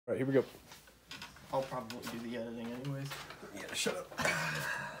All right, here we go. I'll probably do the editing anyways. Yeah, shut up.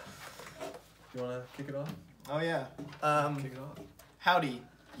 You want to kick it off? Oh, yeah. Kick it off. Howdy,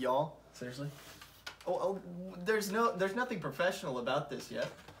 y'all. Seriously? There's nothing professional about this yet.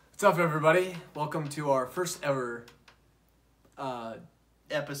 What's up, everybody? Welcome to our first ever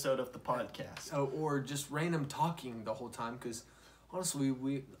Episode of the podcast. or just random talking the whole time, because honestly,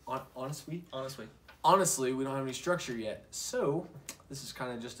 we don't have any structure yet. So this is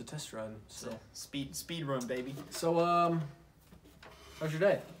kind of just a test run. So speed run, baby. So how's your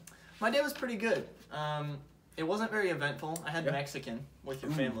day? My day was pretty good. It wasn't very eventful. I had Mexican with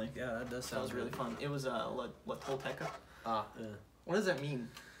your family. Yeah, that does sound That was really fun. It was La Tolteca. Yeah. What does that mean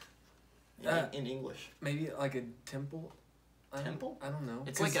in English? Maybe like a temple. Temple? I don't know.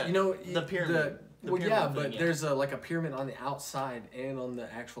 It's like the pyramid. But there's like a pyramid on the outside and on the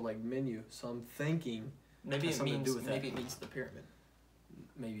actual like menu. So I'm thinking maybe it means the pyramid.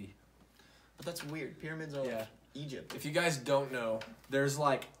 Maybe. But that's weird. Pyramids are like Egypt. If you guys don't know, there's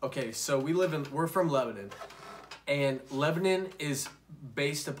like so we're from Lebanon, and Lebanon is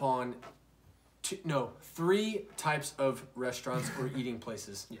based upon three types of restaurants or eating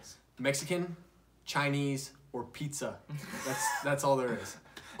places. Yes. Mexican, Chinese, or pizza. That's all there is.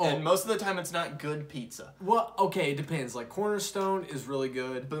 And most of the time it's not good pizza. Well, okay, it depends. Like Cornerstone is really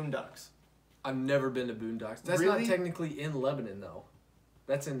good. Boondocks. I've never been to Boondocks. That's really? not technically in Lebanon though.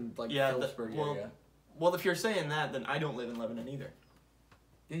 That's in like Phillipsburg area. Well, if you're saying that, then I don't live in Lebanon either.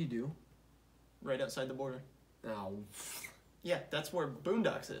 Yeah, you do. Right outside the border. No. Yeah, that's where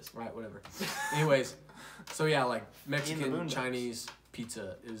Boondocks is. Right, whatever. Anyways, so yeah, like Mexican, Boondocks. Chinese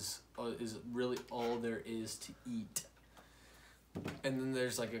pizza is really all there is to eat. And then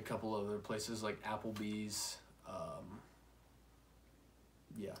there's like a couple other places like Applebee's.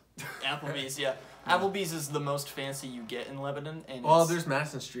 Yeah. Applebee's, yeah. Applebee's is the most fancy you get in Lebanon, and there's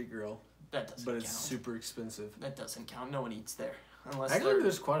Madison Street Grill. That doesn't count. But it's count. super expensive. That doesn't count. No one eats there. Actually,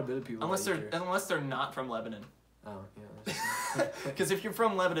 there's quite a bit of people. Unless they're not from Lebanon. Oh, yeah. Because if you're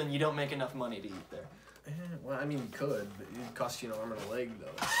from Lebanon, you don't make enough money to eat there. Well, I mean, you could, but it'd cost you an arm and a leg,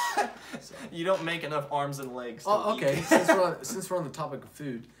 though. So. You don't make enough arms and legs to okay. eat. Since we're on the topic of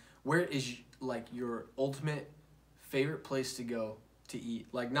food, where is like your ultimate favorite place to go to eat?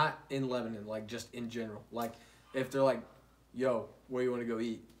 Like not in Lebanon, like just in general. Like if they're like, "Yo, where you want to go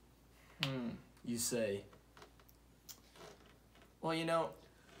eat?" You say. Well,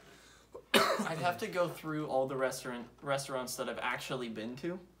 I'd have to go through all the restaurants that I've actually been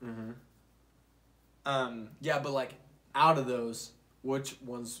to. Mm-hmm. Yeah, but like out of those, which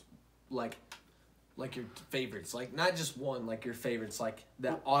ones like your favorites? Like not just one, like your favorites, like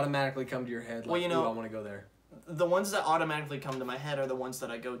that automatically come to your head. Like, I want to go there. The ones that automatically come to my head are the ones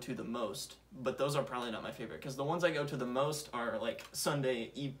that I go to the most, but those are probably not my favorite because the ones I go to the most are like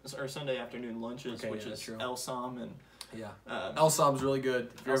Sunday afternoon lunches, which is true. El Sam and El Sam's really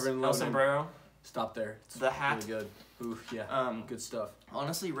good. If you're ever in El Lebanon, Sombrero, stop there. It's the Hat, really good. Ooh, yeah, good stuff.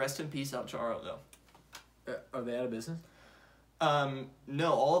 Honestly, rest in peace El Charro though. Are they out of business?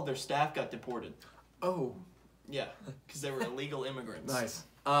 No, all of their staff got deported. Oh. Yeah, because they were illegal immigrants. Nice.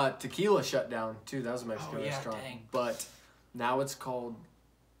 Tequila shut down, too. That was a Mexican restaurant. Dang. But now it's called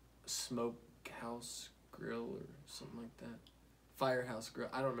Smokehouse Grill or something like that. Firehouse Grill.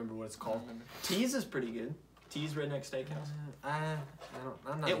 I don't remember what it's called. Tease is pretty good. Tease Redneck Steakhouse. I'm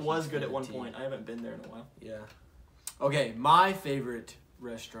not it was good at one point. I haven't been there in a while. Yeah. Okay, my favorite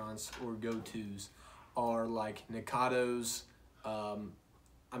restaurants or go-tos are like Nikados.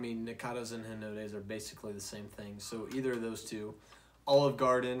 Nikados and Hinodes are basically the same thing. So either of those two. Olive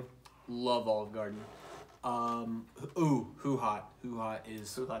Garden. Love Olive Garden. Who Hot. Who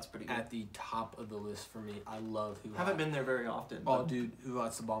Hot's pretty good. At the top of the list for me. I love Who Hot. Haven't been there very often. Oh, dude, Who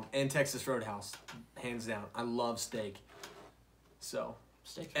Hot's the bomb. And Texas Roadhouse. Hands down. I love steak. So.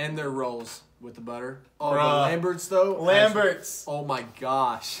 Steak. And their rolls with the butter. Oh, Bruh. the Lambert's though. Lambert's. Oh my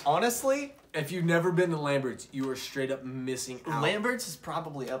gosh. Honestly, if you've never been to Lambert's, you are straight up missing out. Lambert's is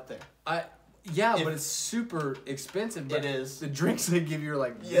probably up there. But it's super expensive. But it is. The drinks they give you are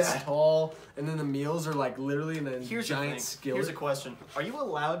like this tall, and then the meals are like literally in a giant skillet. Here's a question: are you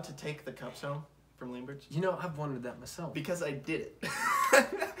allowed to take the cups home from Lambert's? I've wondered that myself. Because I did it.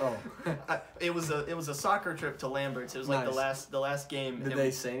 Oh. It was a soccer trip to Lambert's. It was like the last game. Did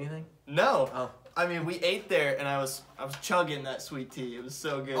they say anything? No. Oh. I mean, we ate there, and I was chugging that sweet tea. It was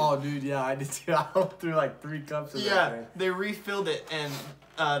so good. Oh, dude, yeah, I did too. I went through like 3 cups of that. Yeah, they refilled it, and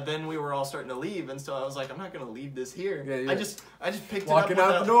then we were all starting to leave, and so I was like, I'm not gonna leave this here. Yeah, I just picked Walking it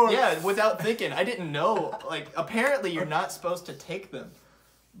up out the door. Yeah, without thinking. I didn't know. Like, apparently, you're not supposed to take them,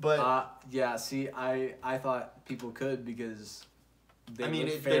 but See, I thought people could because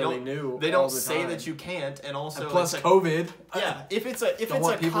they don't new. They don't say that you can't, and also and plus COVID. Yeah, if it's a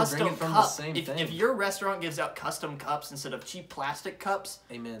custom cup, if your restaurant gives out custom cups instead of cheap plastic cups,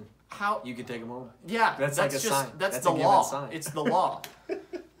 amen. How you can take them home? Yeah, that's like a sign. That's the law. It's the law.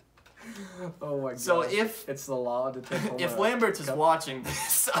 Oh my god. So if it's the law to take home if Lambert's is watching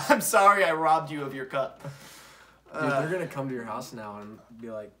this, I'm sorry I robbed you of your cup. Dude, they're gonna come to your house now and be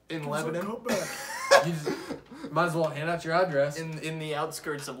like, in Lebanon. You just might as well hand out your address. In the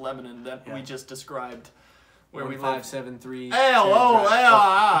outskirts of Lebanon that we just described, where we live. 573.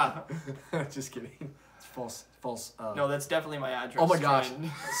 Just kidding. It's false. No, that's definitely my address. Oh my gosh.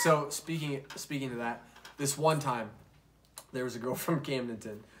 So speaking of that, this one time, there was a girl from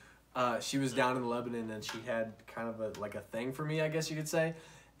Camdenton. She was down in Lebanon and she had kind of a thing for me, I guess you could say.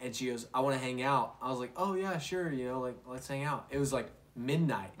 And she goes, I want to hang out. I was like, oh yeah, sure, let's hang out. It was like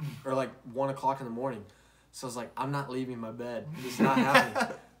midnight or like 1 o'clock in the morning. So I was like, I'm not leaving my bed. It's not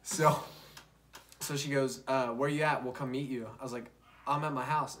happening. So she goes, where you at? We'll come meet you. I was like, I'm at my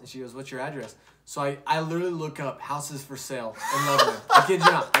house. And she goes, what's your address? So I literally look up houses for sale in Lebanon. I kid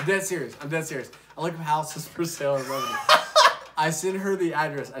you not. I'm dead serious. I look up houses for sale in Lebanon. I send her the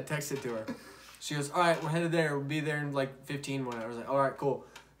address. I text it to her. She goes, all right, we're headed there. We'll be there in like 15 minutes. I was like, all right, cool.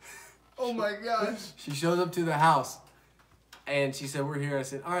 Oh my gosh. She shows up to the house and she said, we're here. I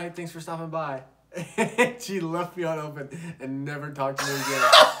said, all right, thanks for stopping by. And she left me unopened and never talked to me again.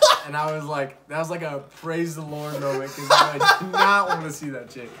 And I was like, that was like a praise the Lord moment because I did not want to see that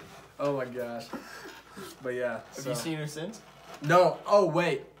chick. Oh my gosh. But yeah. Have you seen her since? No. Oh,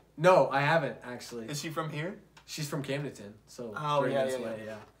 wait. No, I haven't actually. Is she from here? She's from Camdenton. So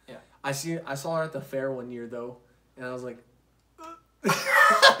yeah. I saw her at the fair one year though. And I was like,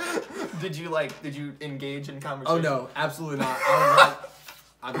 Did you engage in conversation? oh no, absolutely not. I was like,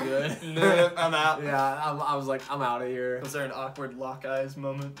 I'm good. No, I'm out. Yeah, I was like, I'm out of here. Was there an awkward lock eyes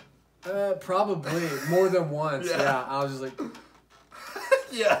moment? Probably more than once. Yeah. I was just like,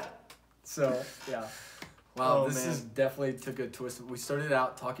 yeah. So yeah. Wow, this is definitely took a twist. We started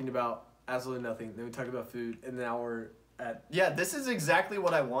out talking about absolutely nothing. Then we talked about food, and now we're at. Yeah, this is exactly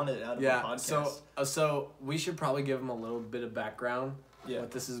what I wanted out of the podcast. So we should probably give them a little bit of background. Yeah.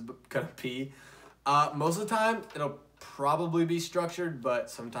 What this is gonna be. Most of the time it'll probably be structured, but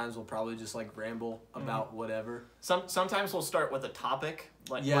sometimes we'll probably just like ramble about whatever. Sometimes we'll start with a topic.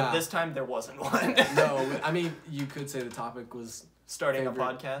 But this time there wasn't one. No, I mean you could say the topic was starting a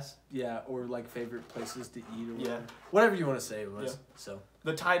podcast. Yeah, or like favorite places to eat or whatever. Yeah. Whatever you want to say it was. Yeah. So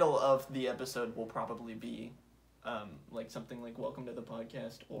the title of the episode will probably be like something like "Welcome to the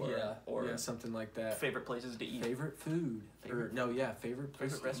Podcast" or something like that. Favorite places to eat. Favorite food. Favorite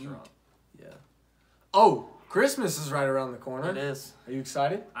place restaurant. Eat. Yeah. Oh, Christmas is right around the corner. It is. Are you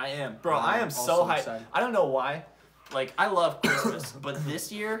excited? I am, bro. I am so hyped. Excited. I don't know why. Like I love Christmas, but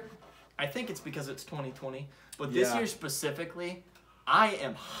this year, I think it's because it's 2020. But this year specifically, I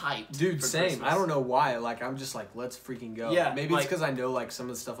am hyped. Dude, for same. Christmas. I don't know why. Like I'm just like, let's freaking go. Yeah. Maybe it's because I know like some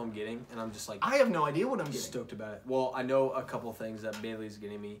of the stuff I'm getting, and I'm just like. I have no idea what I'm getting. Stoked about it. Well, I know a couple things that Bailey's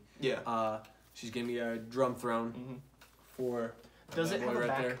getting me. Yeah. She's getting me a drum throne for. Does it have a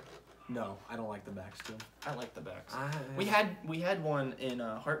back? There. No, I don't like the backs too. I like the backs. We had one in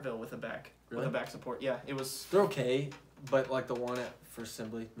Hartville with a back with a back support. Yeah, it was. They're okay, but like the one at First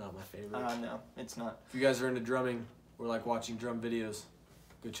Assembly, not my favorite. No, it's not. If you guys are into drumming or like watching drum videos,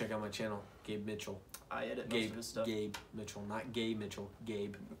 go check out my channel, Gabe Mitchell. I edit most of his stuff. Gabe Mitchell, not Gay Mitchell.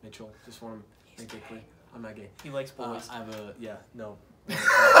 Gabe Mitchell. Just want to make it clear. I'm not gay. He likes boys. I have no.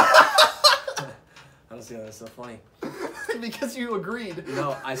 I don't see how that's so funny. Because you agreed.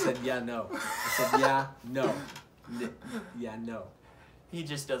 No, I said no. I said yeah, no. Yeah, no. He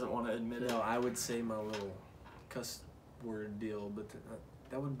just doesn't want to admit it. No, I would say my little cuss word deal, but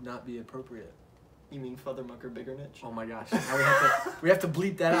that would not be appropriate. You mean Futhermucker Biggernitch? Oh my gosh. We have to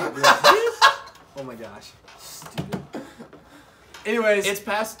bleep that out. Oh my gosh. Stupid. Anyways. It's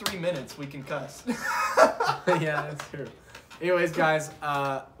past 3 minutes. We can cuss. Yeah, that's true. Anyways, guys,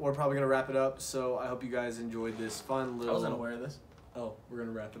 we're probably going to wrap it up, so I hope you guys enjoyed this fun little... I wasn't aware of this. Oh, we're going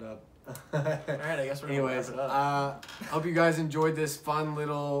to wrap it up. Alright, I guess we're going to wrap it up. I hope you guys enjoyed this fun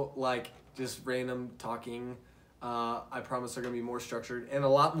little, like, just random talking. I promise they're going to be more structured and a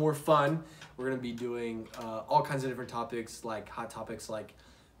lot more fun. We're going to be doing all kinds of different topics, like hot topics like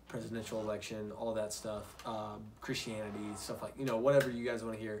presidential election, all that stuff, Christianity, stuff like, whatever you guys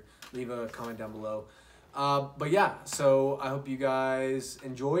want to hear. Leave a comment down below. But yeah, so I hope you guys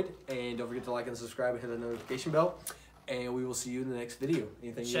enjoyed, and don't forget to like and subscribe and hit the notification bell, and we will see you in the next video.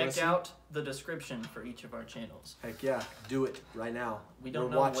 Anything you want to check out the description for each of our channels. Heck yeah, do it right now. We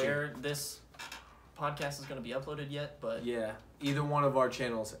don't know where this podcast is going to be uploaded yet, but yeah, either one of our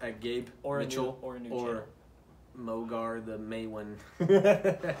channels at Gabe or Mitchell a new channel. Mogar the Maywin.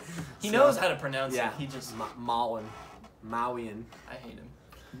 He knows how to pronounce yeah, it. He just Mawian. I hate him.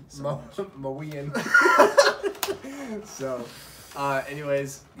 Mawian. So,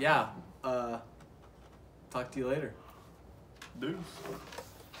 anyways, yeah. Talk to you later. Dude.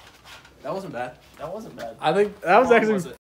 That wasn't bad. That wasn't bad. I think that was How long actually was it?